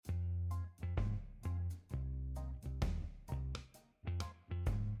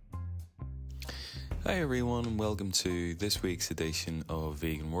Hi everyone, and welcome to this week's edition of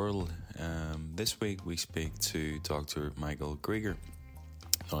Vegan World. This week we speak to Dr. Michael Greger.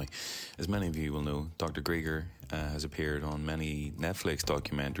 Now, as many of you will know, Dr. Greger has appeared on many Netflix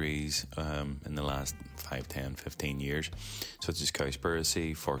documentaries in the last 5, 10, 15 years, such as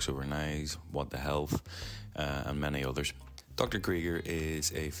Cowspiracy, Forks Over Knives, What the Health, and many others. Dr. Greger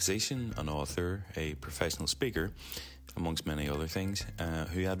is a physician, an author, a professional speaker, amongst many other things,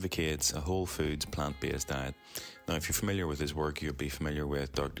 who advocates a whole foods, plant-based diet. Now, if you're familiar with his work, you'll be familiar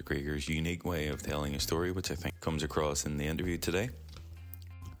with Dr. Greger's unique way of telling a story, which I think comes across in the interview today.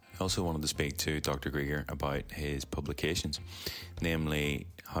 I also wanted to speak to Dr. Greger about his publications, namely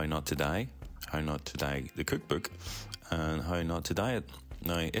How Not to Die, the cookbook, and How Not to Diet.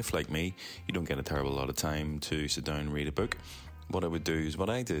 Now, if like me, you don't get a terrible lot of time to sit down and read a book, what I would do is what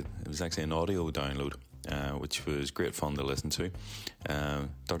I did. It was actually an audio download, which was great fun to listen to.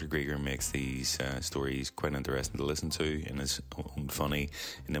 Dr. Greger makes these stories quite interesting to listen to in his own funny,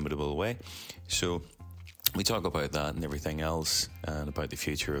 inimitable way. So we talk about that and everything else, and about the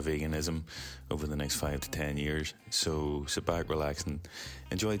future of veganism over the next 5 to 10 years. So sit back, relax, and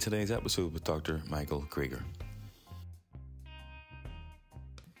enjoy today's episode with Dr. Michael Greger.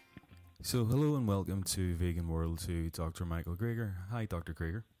 So hello and welcome to Vegan World, to Dr. Michael Greger. Hi, Dr.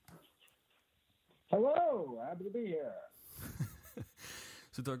 Greger. Hello, happy to be here.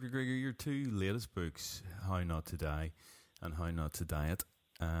 So, Dr. Greger, your two latest books, How Not to Die and How Not to Diet,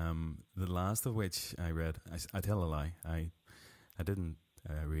 the last of which I read, I tell a lie, I didn't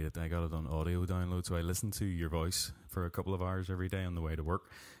read it, I got it on audio download, so I listened to your voice for a couple of hours every day on the way to work.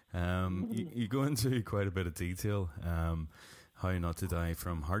 You go into quite a bit of detail, how not to die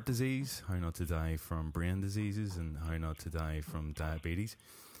from heart disease, how not to die from brain diseases, and how not to die from diabetes.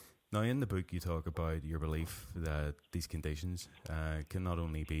 Now, in the book, you talk about your belief that these conditions can not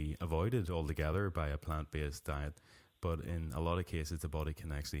only be avoided altogether by a plant-based diet, but in a lot of cases, the body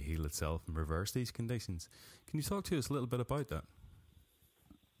can actually heal itself and reverse these conditions. Can you talk to us a little bit about that?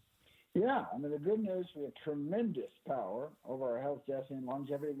 Yeah, I mean, the good news, we have tremendous power over our health, destiny, and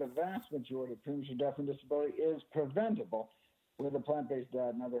longevity. The vast majority of premature death and disability is preventable with a plant-based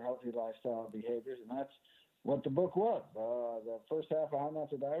diet and other healthy lifestyle behaviors, and that's what the book was. The first half of How Not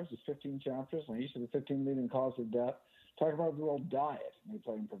to Die was just 15 chapters on each of the 15 leading causes of death. Talk about the role diet. We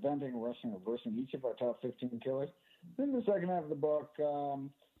play in preventing, arresting, reversing each of our top 15 killers. Then the second half of the book, I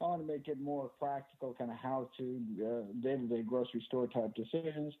want to make it more practical, kind of how-to, day-to-day grocery store type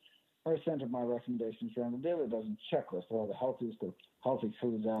decisions. I center my recommendations around the daily dozen checklist of all the healthiest of healthy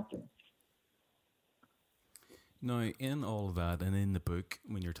foods out there. Now, in all of that, and in the book,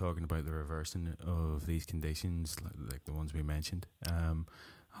 when you're talking about the reversing of these conditions, like the ones we mentioned,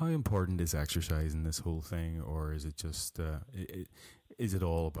 how important is exercise in this whole thing, or is it just, is it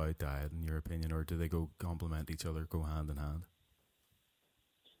all about diet, in your opinion, or do they go complement each other, go hand in hand?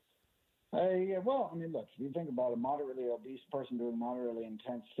 Well, I mean, look, if you think about a moderately obese person doing moderately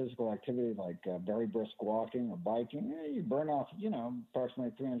intense physical activity like very brisk walking or biking, you burn off,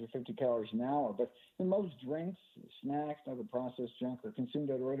 approximately 350 calories an hour. But in most drinks, snacks, and other processed junk are consumed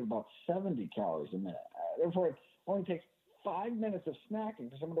at a rate of about 70 calories a minute. Therefore, it only takes 5 minutes of snacking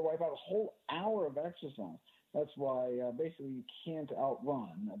for someone to wipe out a whole hour of exercise. That's why, basically, you can't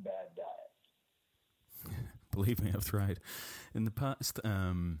outrun a bad diet. Believe me, I've tried. In the past,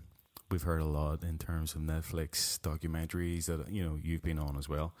 we've heard a lot in terms of Netflix documentaries that, you've been on as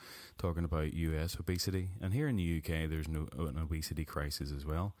well, talking about US obesity. And here in the UK, there's an obesity crisis as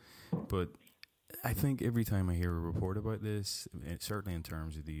well. But I think every time I hear a report about this, certainly in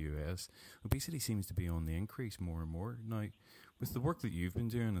terms of the US, obesity seems to be on the increase more and more. Now, with the work that you've been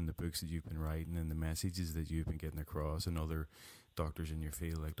doing and the books that you've been writing and the messages that you've been getting across and other doctors in your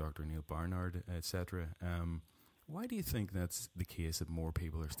field like Dr. Neil Barnard, etc., why do you think that's the case, that more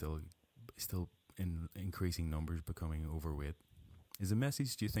people are still in increasing numbers becoming overweight? Is the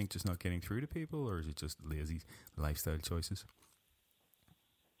message, do you think, just not getting through to people, or is it just lazy lifestyle choices?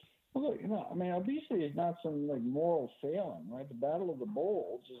 Well, look, obesity is not some moral failing, right? The battle of the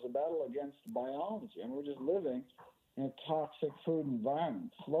bulge is a battle against biology, and we're just living in a toxic food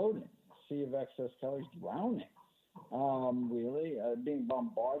environment, floating, a sea of excess calories, drowning, being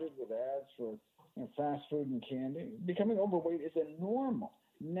bombarded with ads for fast food and candy. Becoming overweight is a normal,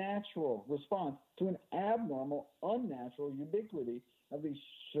 natural response to an abnormal, unnatural ubiquity of these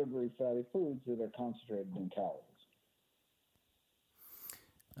sugary, fatty foods that are concentrated in calories.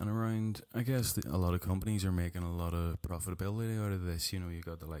 And around, I guess, a lot of companies are making a lot of profitability out of this. You've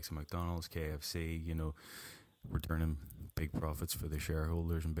got the likes of McDonald's, KFC, returning big profits for their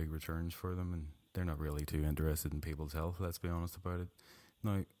shareholders and big returns for them. And they're not really too interested in people's health, let's be honest about it.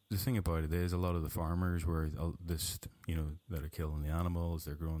 Now, the thing about it is, a lot of the farmers were that are killing the animals,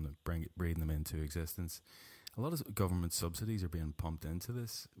 they're growing them, breeding them into existence. A lot of government subsidies are being pumped into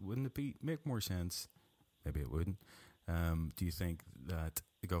this. Wouldn't it make more sense? Maybe it wouldn't. Do you think that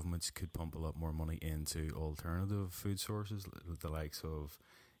the governments could pump a lot more money into alternative food sources, the likes of,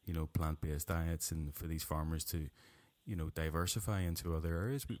 plant-based diets, and for these farmers to, diversify into other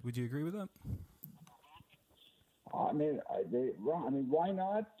areas? Would you agree with that? Why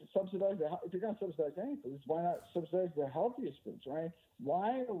not subsidize if you're going to subsidize any foods, why not subsidize the healthiest foods, right?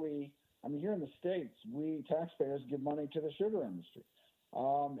 Why are we, here in the States, we taxpayers give money to the sugar industry,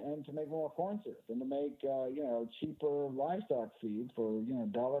 and to make more corn syrup and to make, cheaper livestock feed for,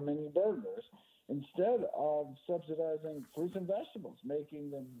 dollar menu burgers instead of subsidizing fruits and vegetables, making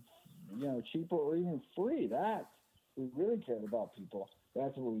them, cheaper or even free. That we really cared about people.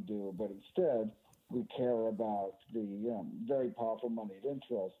 That's what we do. But instead, we care about the very powerful moneyed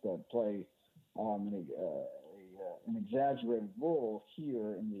interests that play an exaggerated role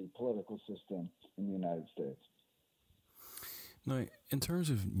here in the political system in the United States. Now, in terms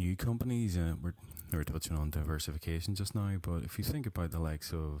of new companies, we're touching on diversification just now, but if you think about the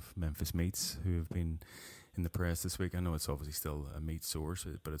likes of Memphis Meats, who have been in the press this week, I know it's obviously still a meat source,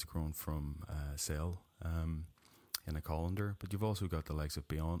 but it's grown from cell in a colander. But you've also got the likes of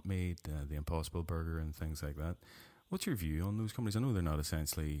Beyond Meat, the Impossible Burger, and things like that. What's your view on those companies? I know they're not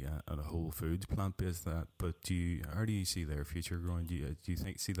essentially a whole foods plant-based, but how do you see their future growing? Do you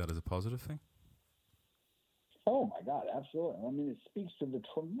see that as a positive thing? Oh my God, absolutely. It speaks to the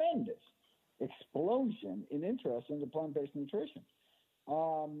tremendous explosion in interest in the plant-based nutrition.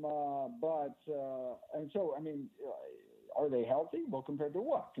 Are they healthy? Well, compared to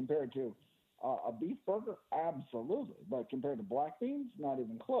what? Compared to a beef burger? Absolutely. But compared to black beans? Not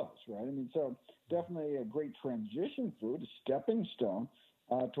even close, right? So definitely a great transition food, a stepping stone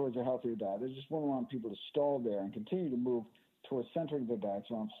towards a healthier diet. I just wouldn't want people to stall there and continue to move towards centering their diets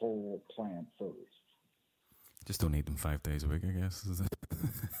on whole plant foods. Just don't eat them 5 days a week, I guess, is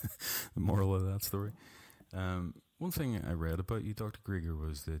the moral of that story. One thing I read about you, Dr. Greger,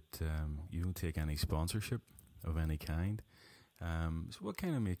 was that you don't take any sponsorship of any kind. So what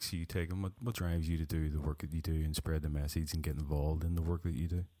kind of makes you take them? What drives you to do the work that you do and spread the message and get involved in the work that you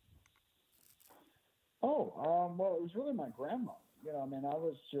do? Well, it was really my grandma. I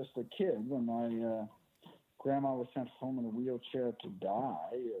was just a kid when my grandma was sent home in a wheelchair to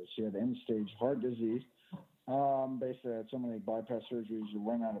die. She had end-stage heart disease. Basically, had so many bypass surgeries, you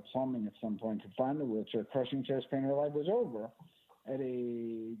run out of plumbing at some point to find the wheelchair, crushing chest pain. Her life was over at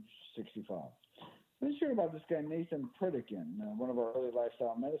age 65. Let's hear about this guy, Nathan Pritikin, one of our early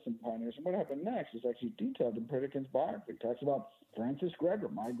lifestyle medicine pioneers. And what happened next is actually detailed in Pritikin's biography. It talks about Frances Greger,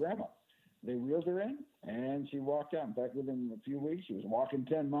 my grandma. They wheeled her in, and she walked out. In fact, within a few weeks, she was walking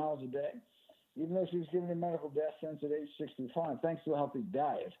 10 miles a day, even though she was given a medical death sentence at age 65, thanks to a healthy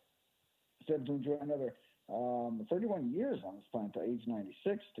diet. She had to enjoy another 31 years on this planet to age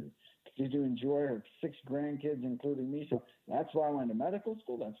 96 to continue to enjoy her 6 grandkids, including me. So that's why I went to medical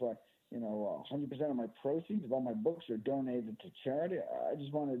school. That's why, 100% of my proceeds of all my books are donated to charity. I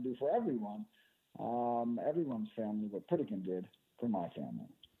just wanted to do for everyone, everyone's family, what Pritikin did for my family.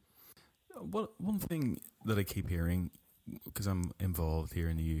 Well, one thing that I keep hearing, because I'm involved here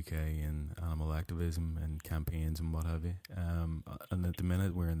in the UK in animal activism and campaigns and what have you, and at the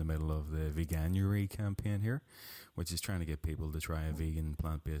minute we're in the middle of the Veganuary campaign here, which is trying to get people to try a vegan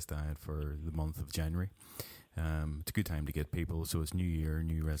plant-based diet for the month of January. It's a good time to get people, so it's New Year,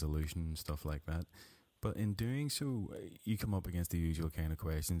 new resolution, stuff like that. But in doing so, you come up against the usual kind of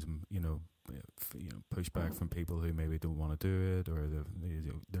questions, pushback from people who maybe don't want to do it, or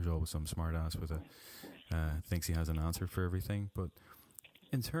there's always some smart ass with thinks he has an answer for everything. But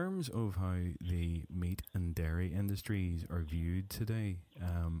in terms of how the meat and dairy industries are viewed today,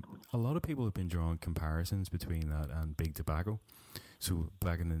 a lot of people have been drawing comparisons between that and big tobacco. So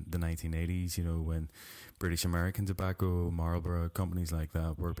back in the 1980s, when British American Tobacco, Marlboro, companies like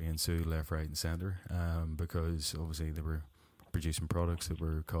that were being sued left, right and centre because obviously they were producing products that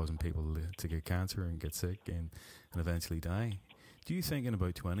were causing people to get cancer and get sick and eventually die. Do you think in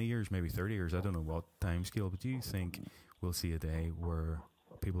about 20 years, maybe 30 years, I don't know what time scale, but do you think we'll see a day where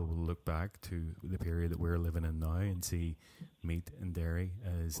people will look back to the period that we're living in now and see meat and dairy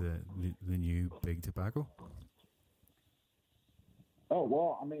as the new big tobacco? Oh,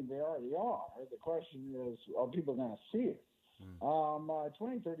 well, they already are. The question is, are people going to see it?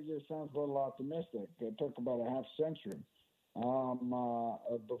 20, 30 years sounds a little optimistic. It took about a half century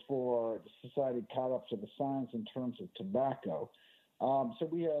before society caught up to the science in terms of tobacco. So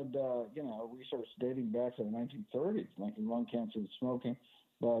we had, research dating back to the 1930s, linking lung cancer and smoking.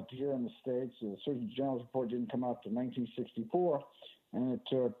 But here in the States, the Surgeon General's report didn't come out to 1964, and it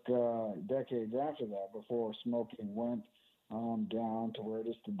took decades after that before smoking went down to where it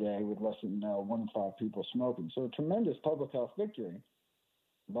is today, with less than 1 in 5 people smoking. So a tremendous public health victory,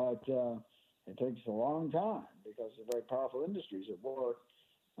 but it takes a long time because of very powerful industries at work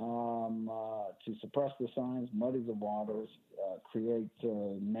to suppress the science, muddy the waters, create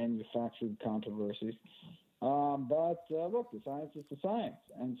manufactured controversies. But look, the science is the science.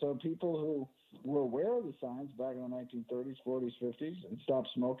 And so people who were aware of the science back in the 1930s, 40s, 50s and stopped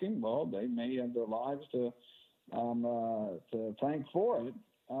smoking, well, they may have their lives to thank for it.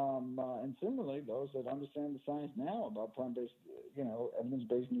 And similarly, those that understand the science now about plant-based,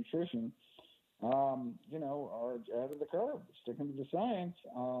 evidence-based nutrition, are ahead of the curve, sticking to the science.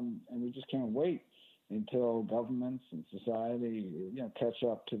 And we just can't wait until governments and society, catch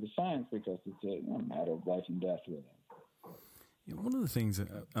up to the science, because it's a matter of life and death, really. Yeah, one of the things, and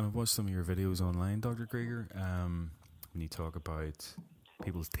I've watched some of your videos online, Dr. Krieger, when you talk about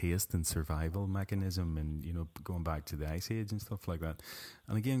people's taste and survival mechanism and, going back to the Ice Age and stuff like that.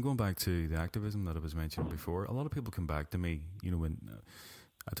 And again, going back to the activism that I was mentioning before, a lot of people come back to me, when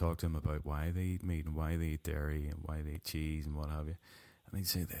I talk to them about why they eat meat and why they eat dairy and why they eat cheese and what have you. And they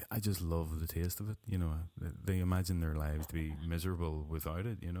say, I just love the taste of it. They imagine their lives to be miserable without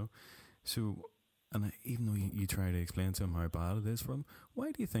it, So, and even though you try to explain to them how bad it is for them,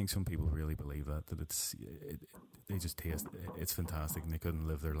 why do you think some people really believe that they just taste it's fantastic and they couldn't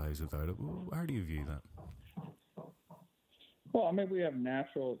live their lives without it? How do you view that? Well, we have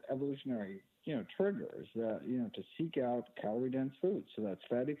natural evolutionary, triggers that, to seek out calorie-dense foods. So that's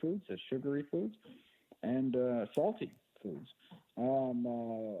fatty foods, that's sugary foods, and salty foods.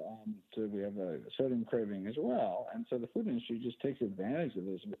 So we have a sodium craving as well. And so the food industry just takes advantage of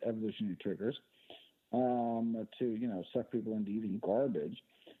those evolutionary triggers to, suck people into eating garbage.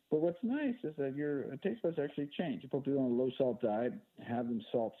 But what's nice is that your taste buds actually change. You put people on a low-salt diet, have them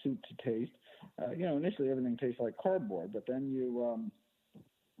salt soup to taste. Initially everything tastes like cardboard, but then you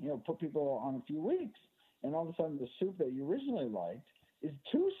put people on a few weeks, and all of a sudden the soup that you originally liked is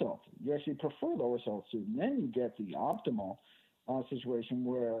too salty. You actually prefer lower salt soup. And then you get the optimal situation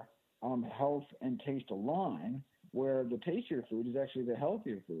where health and taste align, where the tastier food is actually the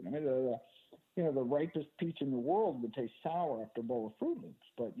healthier food. The ripest peach in the world would taste sour after a bowl of Fruit Loops,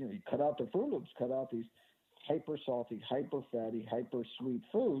 but you cut out the Fruit Loops, cut out these hyper salty, hyper fatty, hyper sweet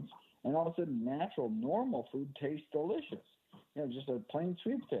foods, and all of a sudden natural, normal food tastes delicious. Just a plain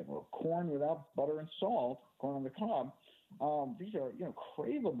sweet potato, or corn without butter and salt, corn on the cob. These are,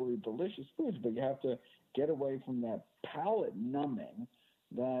 craveably delicious foods, but you have to get away from that palate numbing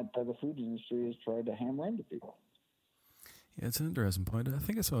that the food industry has tried to hammer into people. Yeah, it's an interesting point. I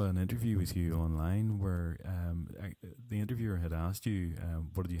think I saw an interview with you online where the interviewer had asked you,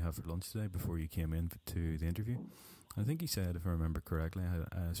 what did you have for lunch today before you came in to the interview? I think you said, if I remember correctly, I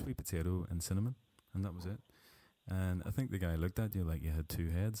had a sweet potato and cinnamon, and that was it. And I think the guy looked at you like you had two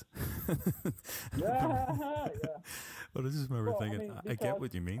heads. Yeah. But I just remember thinking, I get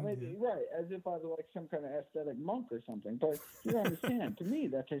what you mean. Right, as if I was like some kind of aesthetic monk or something. But you understand, to me,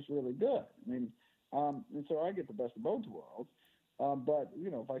 that tastes really good. And so I get the best of both worlds. But,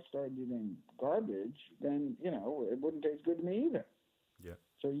 if I started eating garbage, then, it wouldn't taste good to me either. Yeah.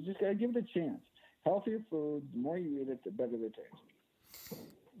 So you just got to give it a chance. Healthier food, the more you eat it, the better they taste.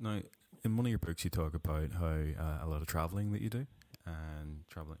 Now, in one of your books, you talk about how a lot of traveling that you do, and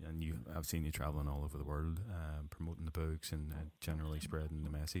I've seen you traveling all over the world, promoting the books and generally spreading the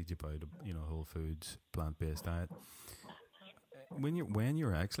message about whole foods, plant-based diet. When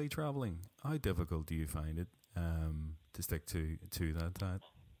you're actually traveling, how difficult do you find it to stick to that diet?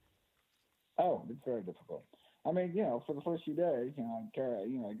 Oh, it's very difficult. For the first few days, I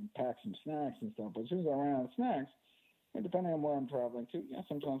can pack some snacks and stuff, but as soon as I ran out of snacks, and depending on where I'm traveling to,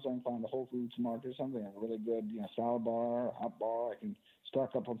 sometimes I can find a Whole Foods market or something, a really good, salad bar, hot bar. I can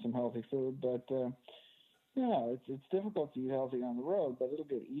stock up on some healthy food. But, it's difficult to eat healthy on the road, but it'll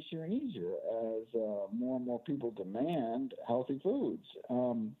get easier and easier as more and more people demand healthy foods.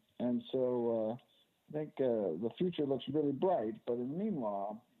 And so I think the future looks really bright. But in the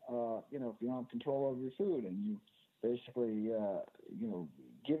meanwhile, if you don't have control over your food and you basically,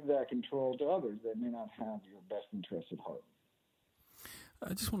 give that control to others, that may not have your best interests at heart.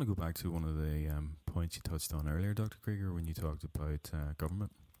 I just want to go back to one of the points you touched on earlier, Dr. Krieger, when you talked about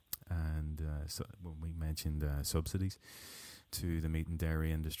government and when we mentioned subsidies. to the meat and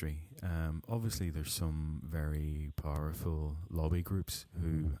dairy industry. Obviously, there's some very powerful lobby groups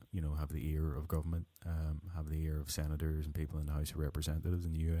who, have the ear of government, have the ear of senators and people in the House of Representatives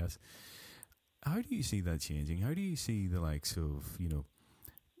in the US. How do you see that changing? How do you see the likes of,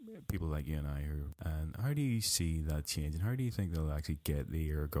 people like you and I, and how do you see that changing? How do you think they'll actually get the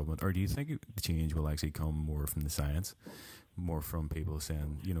ear of government? Or do you think the change will actually come more from the science, more from people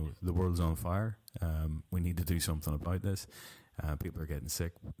saying, the world's on fire, we need to do something about this, people are getting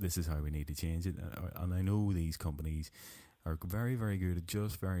sick, this is how we need to change it? And I know these companies are very, very good at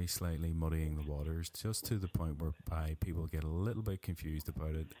just very slightly muddying the waters, just to the point whereby people get a little bit confused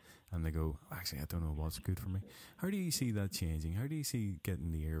about it and they go, actually, I don't know what's good for me. How do you see that changing? How do you see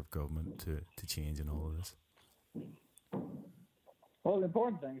getting the ear of government to change in all of this? Well, the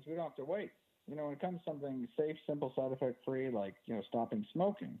important thing is we don't have to wait. When it comes to something safe, simple, side effect free, like, stopping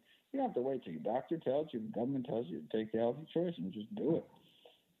smoking, you don't have to wait till your doctor tells you, the government tells you to take the healthy choice, and just do it.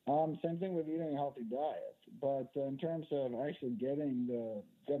 Same thing with eating a healthy diet. But in terms of actually getting the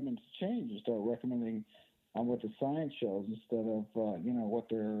government to change and start recommending what the science shows instead of, what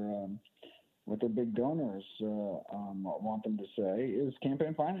their big donors want them to say, is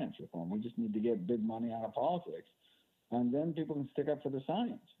campaign finance reform. We just need to get big money out of politics, and then people can stick up for the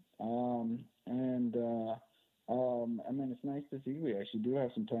science. It's nice to see we actually do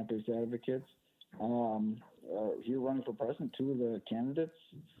have some plant-based advocates here running for president. Two of the candidates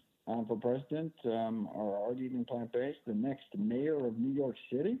for president are already eating plant-based. The next mayor of New York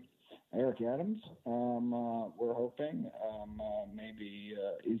City, Eric Adams, we're hoping maybe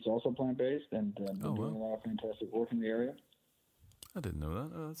he's also plant-based and doing a lot of fantastic work in the area. I didn't know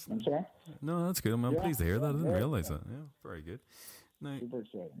that. I'm sorry? No, that's good. I'm pleased to hear that. I didn't realize that. Yeah, very good. Now, super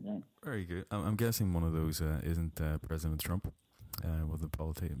exciting, yeah. Very good. I'm guessing one of those isn't President Trump with the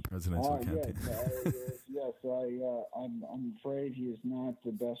presidential campaign. Yes. I'm afraid he is not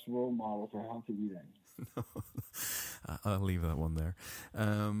the best role model for healthy eating. No, I'll leave that one there.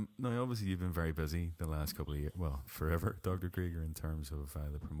 Now, obviously, you've been very busy the last couple of years, well, forever, Dr. Krieger, in terms of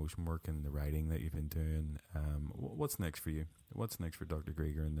the promotion work and the writing that you've been doing. What's next for you? What's next for Dr.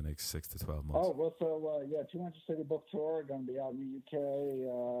 Krieger in the next 6 to 12 months? 200 City Book Tour, going to be out in the UK,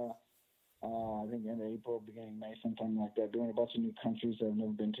 I think in April, beginning May, sometime like that, doing a bunch of new countries I've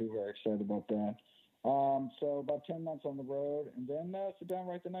never been to. Very excited about that. So about 10 months on the road, and then sit down and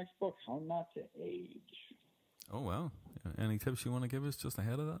write the next book, How Not to Age. Oh, wow. Any tips you want to give us just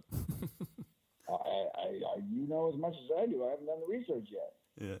ahead of that? You know as much as I do. I haven't done the research yet.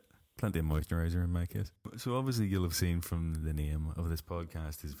 Yeah. Plenty of moisturizer in my case. So obviously you'll have seen from the name of this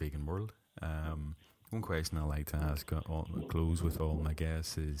podcast is Vegan World. One question I like to ask, close with all my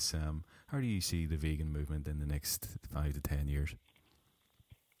guests, is how do you see the vegan movement in the next 5 to 10 years?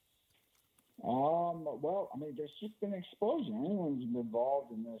 There's just been an explosion. Anyone who's been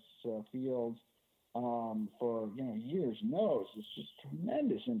involved in this field for years knows it's just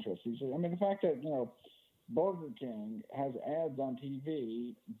tremendous interest. The fact that Burger King has ads on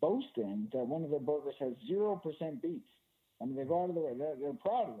TV boasting that one of their burgers has 0% beef. They go out of the way. They're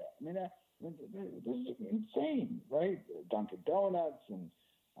proud of that. This is insane, right? Dunkin' Donuts and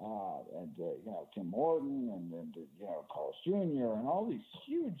Tim Horton and Carl's Jr. and all these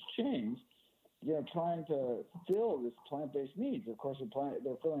huge chains, trying to fill this plant-based needs. Of course,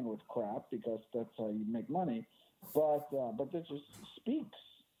 they're filling it with crap because that's how you make money. But that just speaks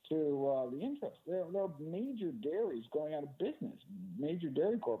to the interest. There are major dairies going out of business, major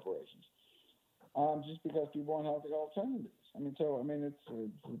dairy corporations, just because people want healthy alternatives. It's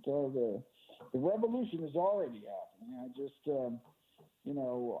all the revolution is already happening. I just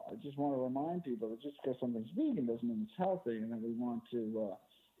want to remind people that just because something's vegan doesn't mean it's healthy, and that we want to,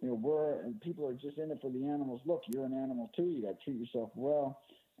 people are just in it for the animals. Look, you're an animal too. You got to treat yourself well,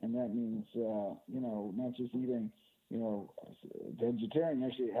 and that means, not just eating, vegetarian. You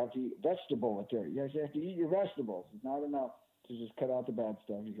actually have to eat vegetable-atarian. You actually have to eat your vegetables. It's not enough to just cut out the bad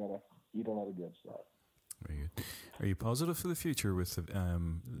stuff. You got to eat a lot of good stuff. Very good. Are you positive for the future with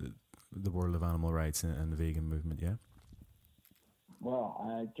the world of animal rights and the vegan movement? Yeah. Well,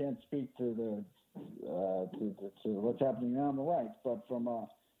 I can't speak to to what's happening in animal rights, but from a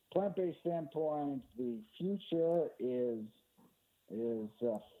plant-based standpoint, the future is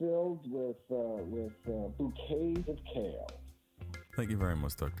filled with bouquets of kale. Thank you very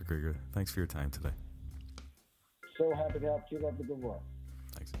much, Dr. Krieger. Thanks for your time today. So happy to help. Keep up the good work.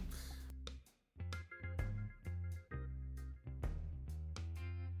 Thanks.